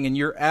interesting, and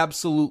you're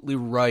absolutely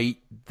right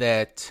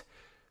that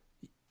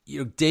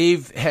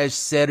Dave has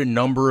said a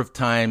number of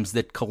times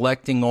that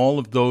collecting all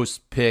of those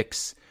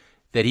picks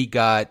that he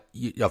got,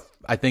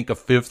 I think a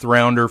 5th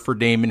rounder for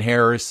Damon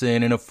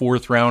Harrison and a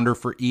 4th rounder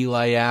for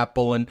Eli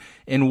Apple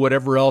and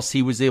whatever else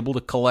he was able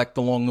to collect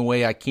along the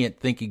way. I can't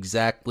think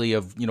exactly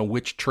of,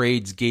 which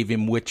trades gave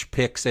him which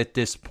picks at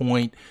this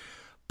point,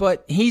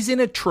 but he's in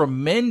a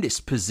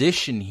tremendous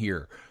position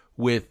here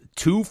with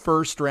 2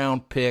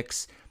 first-round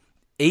picks,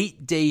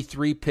 8 day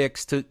 3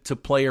 picks to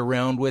play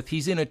around with.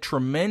 He's in a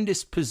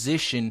tremendous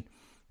position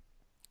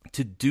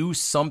to do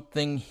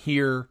something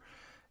here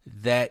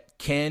that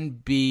can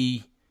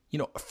be,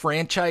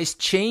 franchise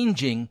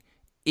changing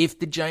if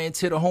the Giants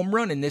hit a home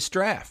run in this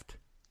draft.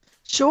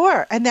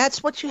 Sure, and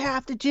that's what you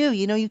have to do.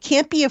 You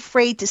can't be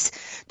afraid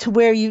to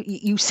where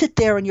you sit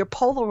there and you're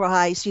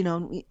polarized.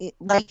 I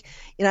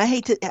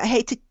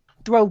hate to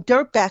throw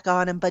dirt back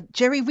on him, but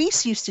Jerry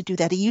Reese used to do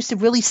that. He used to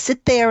really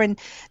sit there and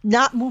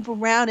not move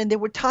around. And there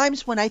were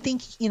times when I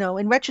think,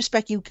 in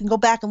retrospect, you can go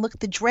back and look at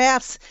the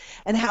drafts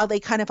and how they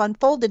kind of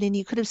unfolded. And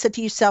you could have said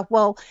to yourself,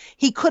 well,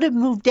 he could have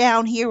moved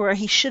down here, or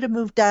he should have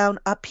moved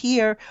up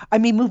here.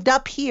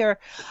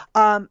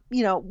 Woulda,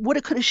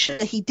 coulda,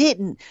 shoulda. He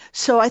didn't.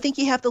 So I think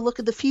you have to look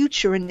at the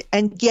future. And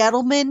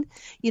Gettleman,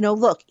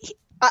 look,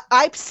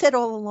 I've said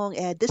all along,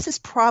 Ed, this is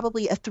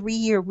probably a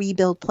 3-year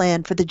rebuild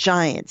plan for the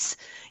Giants.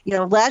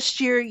 Last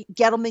year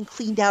Gettleman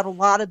cleaned out a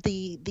lot of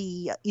the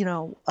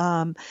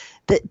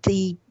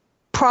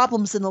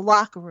problems in the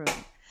locker room.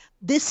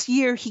 This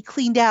year he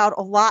cleaned out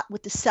a lot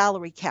with the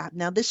salary cap.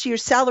 Now this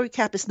year's salary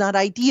cap is not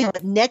ideal,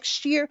 but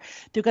next year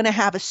they're going to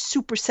have a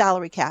super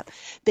salary cap.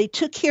 They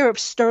took care of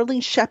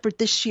Sterling Shepard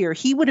this year.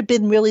 He would have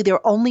been really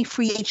their only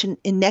free agent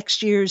in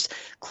next year's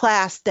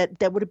class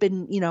that would have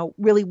been,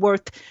 really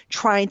worth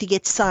trying to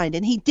get signed.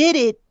 And he did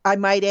it, I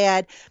might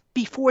add,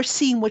 before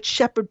seeing what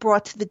Shepard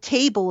brought to the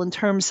table in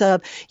terms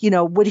of,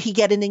 would he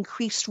get an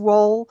increased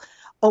role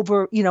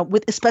over,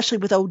 especially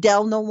with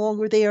Odell no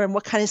longer there, and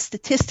what kind of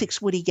statistics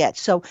would he get?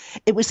 So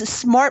it was a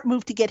smart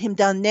move to get him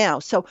done now.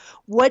 So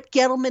what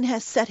Gettleman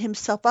has set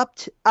himself up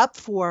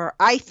for,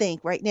 I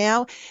think, right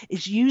now,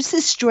 is use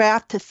this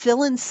draft to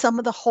fill in some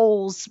of the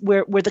holes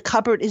where the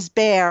cupboard is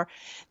bare.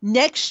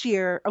 Next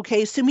year,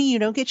 okay, assuming you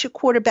don't get your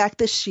quarterback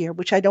this year,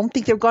 which I don't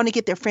think they're going to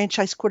get their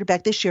franchise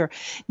quarterback this year.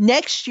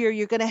 Next year,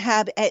 you're going to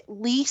have at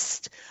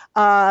least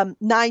 9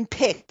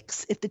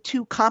 picks if the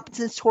 2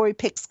 compensatory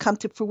picks come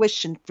to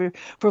fruition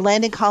for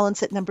Landon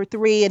Collins at number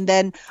 3, and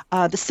then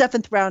the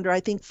 7th rounder,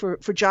 I think,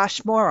 for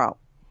Josh Morrow.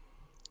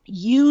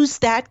 Use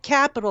that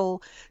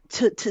capital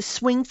to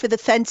swing for the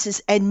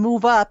fences and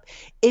move up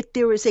if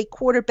there is a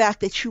quarterback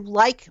that you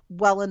like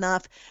well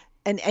enough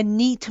and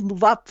need to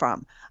move up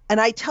from. And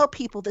I tell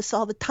people this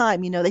all the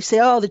time. They say,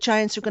 oh, the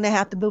Giants are going to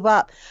have to move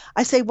up.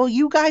 I say, well,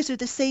 you guys are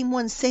the same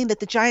ones saying that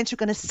the Giants are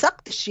going to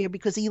suck this year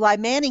because Eli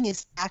Manning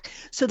is back,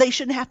 so they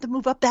shouldn't have to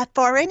move up that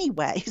far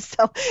anyway.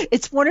 So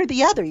it's one or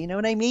the other. You know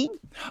what I mean?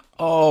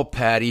 Oh,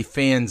 Patty,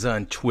 fans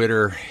on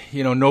Twitter,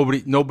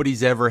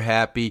 nobody's ever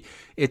happy.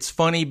 It's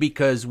funny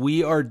because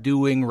we are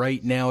doing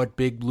right now at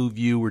Big Blue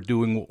View, we're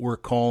doing what we're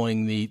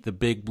calling the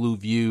Big Blue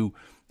View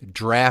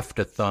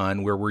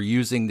Draftathon, where we're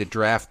using the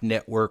Draft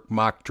Network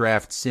mock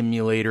draft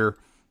simulator,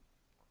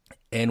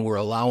 and we're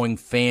allowing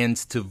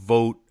fans to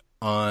vote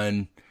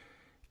on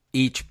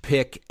each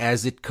pick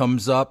as it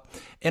comes up.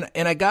 And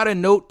I got a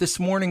note this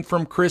morning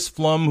from Chris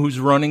Flum,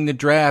 who's running the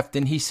draft,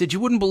 and he said, you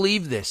wouldn't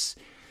believe this.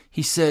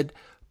 He said,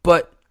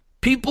 but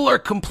people are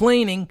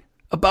complaining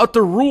about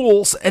the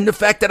rules and the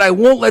fact that I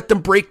won't let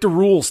them break the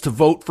rules to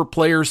vote for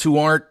players who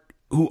aren't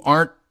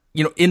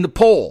in the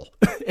poll.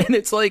 And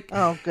it's like,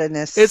 oh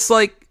goodness, it's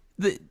like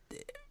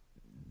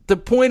the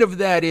point of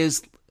that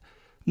is,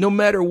 no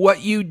matter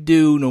what you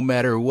do, no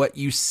matter what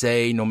you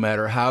say, no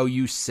matter how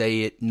you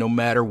say it, no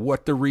matter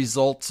what the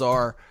results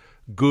are,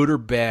 good or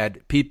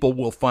bad, people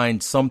will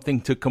find something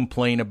to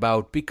complain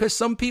about, because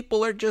some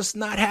people are just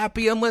not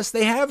happy unless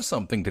they have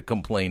something to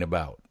complain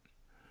about.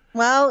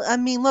 Well, I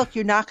mean, look,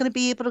 you're not going to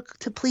be able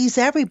to please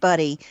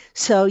everybody.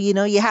 So,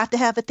 you have to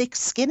have a thick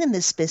skin in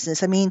this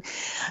business. I mean,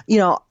 you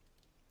know,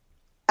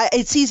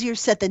 it's easier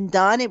said than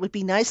done. It would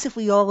be nice if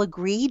we all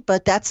agreed,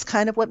 but that's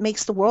kind of what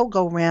makes the world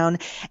go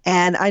round.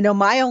 And I know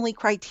my only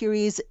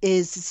criteria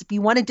is if you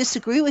want to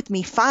disagree with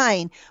me,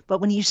 fine. But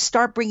when you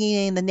start bringing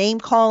in the name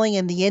calling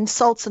and the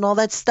insults and all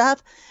that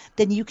stuff,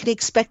 then you can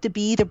expect to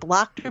be either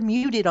blocked or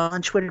muted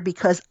on Twitter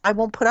because I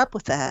won't put up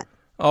with that.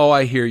 Oh,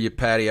 I hear you,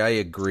 Patty. I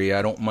agree.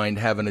 I don't mind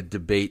having a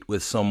debate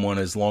with someone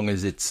as long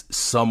as it's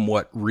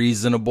somewhat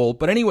reasonable.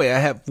 But anyway, I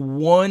have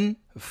one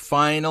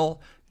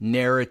final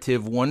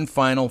narrative, one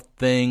final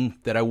thing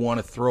that I want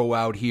to throw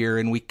out here,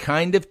 and we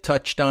kind of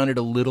touched on it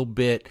a little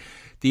bit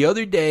the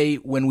other day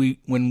when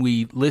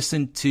we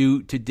listened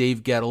to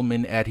Dave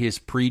Gettleman at his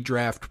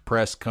pre-draft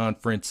press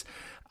conference.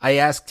 I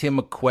asked him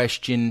a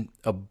question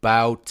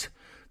about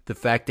the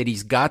fact that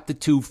he's got the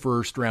 2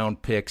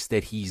 first-round picks,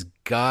 that he's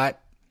got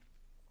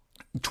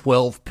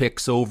 12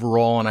 picks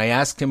overall, and I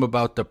asked him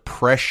about the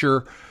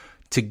pressure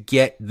to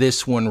get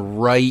this one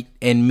right,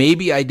 and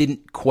maybe I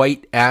didn't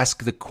quite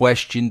ask the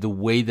question the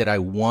way that I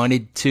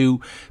wanted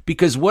to,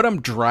 because what I'm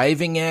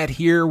driving at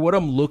here, what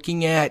I'm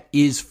looking at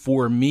is,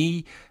 for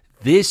me,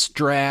 this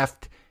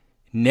draft,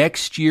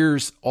 next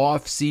year's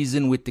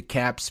offseason with the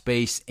cap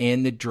space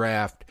and the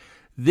draft,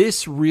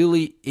 this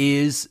really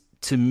is,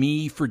 to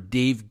me, for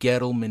Dave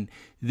Gettleman,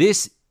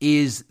 this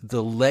is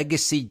the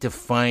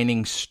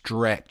legacy-defining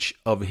stretch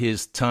of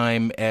his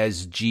time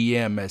as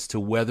GM as to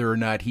whether or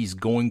not he's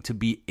going to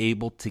be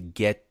able to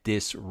get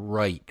this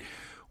right.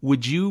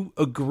 Would you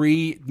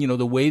agree,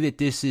 the way that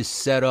this is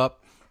set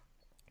up,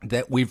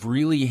 that we've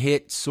really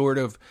hit sort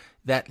of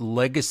that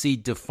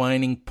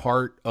legacy-defining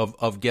part of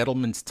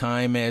Gettleman's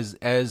time as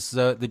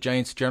the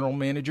Giants general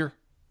manager?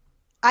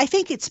 I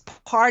think it's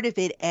part of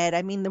it, Ed.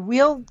 I mean, the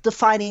real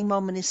defining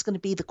moment is going to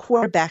be the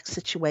quarterback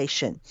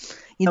situation.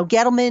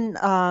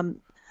 Gettleman,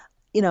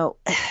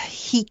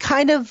 he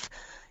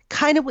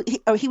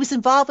he was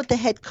involved with the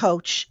head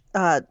coach,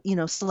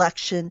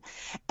 selection,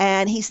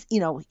 and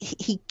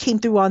he came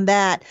through on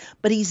that,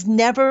 but he's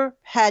never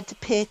had to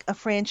pick a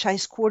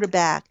franchise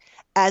quarterback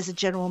as a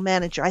general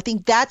manager. I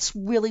think that's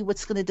really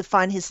what's going to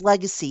define his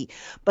legacy.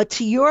 But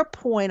to your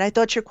point, I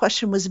thought your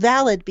question was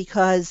valid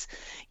because,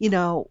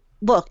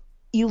 look,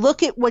 you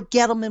look at what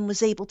Gettleman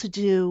was able to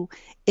do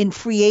in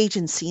free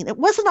agency, and it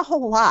wasn't a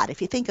whole lot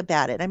if you think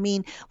about it. I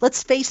mean,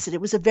 let's face it, it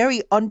was a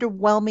very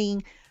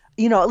underwhelming,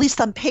 at least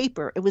on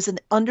paper, it was an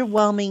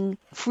underwhelming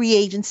free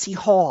agency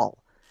haul.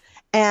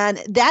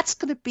 And that's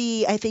going to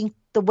be, I think,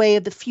 the way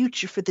of the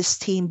future for this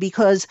team,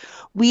 because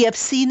we have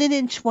seen it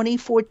in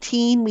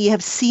 2014. We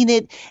have seen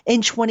it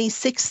in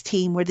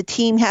 2016, where the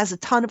team has a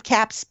ton of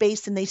cap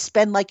space and they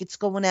spend like it's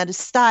going out of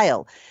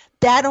style.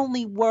 That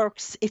only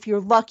works if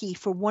you're lucky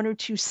for 1 or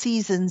 2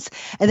 seasons,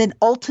 and then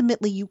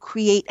ultimately you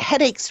create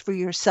headaches for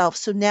yourself.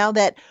 So now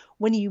that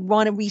when you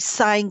want to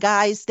re-sign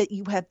guys that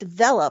you have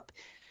developed,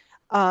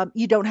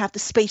 you don't have the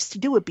space to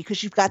do it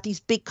because you've got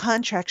these big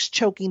contracts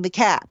choking the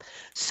cap.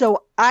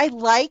 So I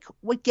like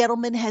what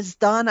Gettleman has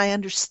done. I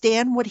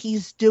understand what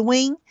he's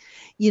doing.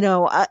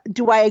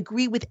 Do I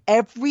agree with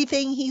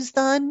everything he's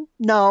done?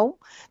 No.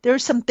 There are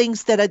some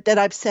things that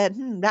I've said,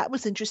 that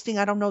was interesting.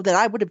 I don't know that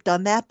I would have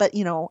done that, but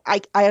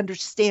I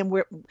understand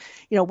where,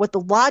 what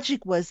the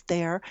logic was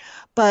there.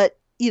 But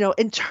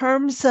in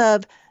terms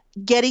of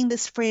getting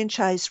this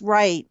franchise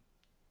right,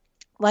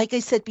 like I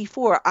said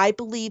before, I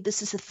believe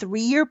this is a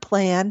 3-year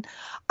plan.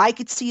 I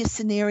could see a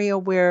scenario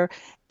where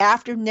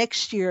after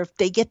next year, if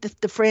they get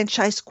the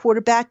franchise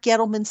quarterback,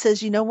 Gettleman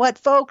says, you know what,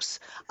 folks,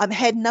 I'm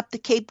heading up to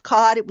Cape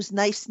Cod. It was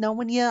nice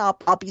knowing you.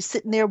 I'll be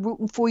sitting there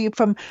rooting for you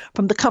from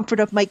the comfort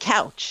of my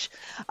couch.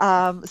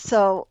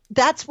 So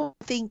that's what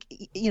I think,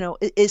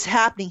 is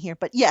happening here.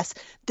 But yes,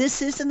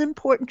 this is an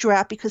important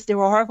draft because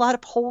there are a lot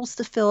of holes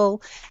to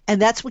fill,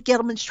 and that's what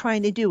Gettleman's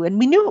trying to do. And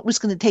we knew it was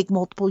going to take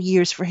multiple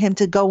years for him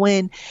to go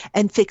in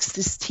and fix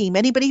this team.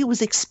 Anybody who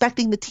was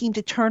expecting the team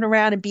to turn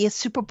around and be a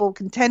Super Bowl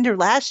contender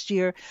last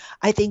year,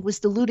 I think was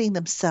deluding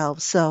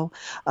themselves. So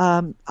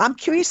I'm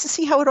curious to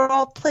see how it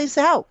all plays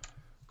out.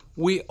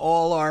 We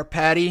all are,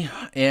 Patty.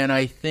 And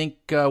I think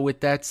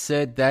with that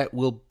said, that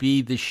will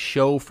be the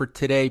show for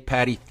today.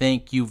 Patty,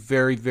 thank you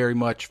very, very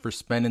much for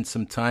spending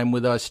some time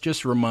with us.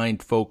 Just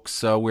remind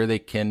folks where they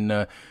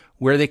can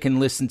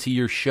listen to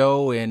your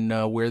show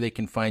and where they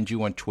can find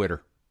you on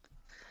Twitter.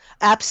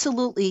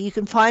 Absolutely. You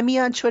can find me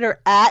on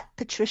Twitter at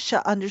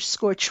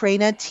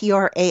Patricia_Traina,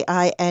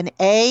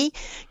 Traina.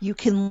 You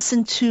can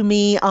listen to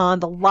me on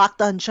the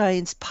Locked on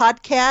Giants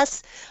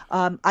podcast.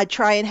 I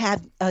try and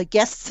have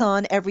guests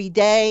on every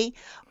day.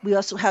 We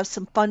also have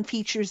some fun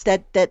features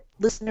that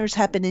listeners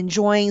have been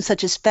enjoying,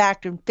 such as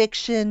Fact and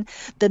Fiction,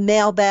 the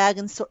mailbag,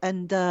 and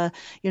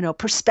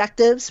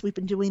perspectives. We've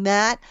been doing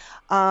that.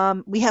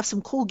 We have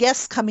some cool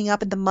guests coming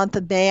up in the month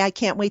of May. I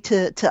can't wait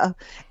to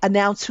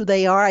announce who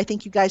they are. I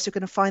think you guys are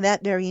going to find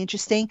that very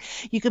interesting.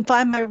 You can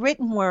find my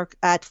written work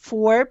at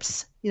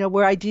Forbes,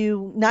 where I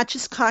do not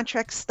just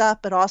contract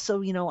stuff, but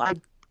also,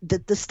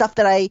 the stuff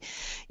that I,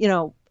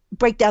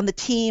 break down the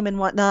team and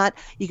whatnot.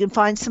 You can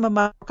find some of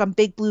my work on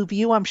Big Blue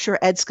View. I'm sure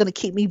Ed's going to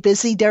keep me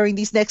busy during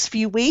these next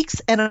few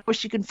weeks. And of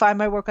course, you can find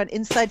my work on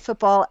Inside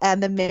Football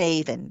and The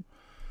Maven.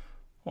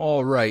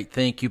 All right.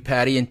 Thank you,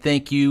 Patty. And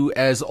thank you,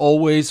 as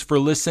always, for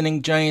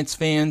listening, Giants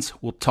fans.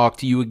 We'll talk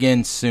to you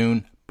again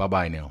soon.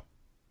 Bye-bye now.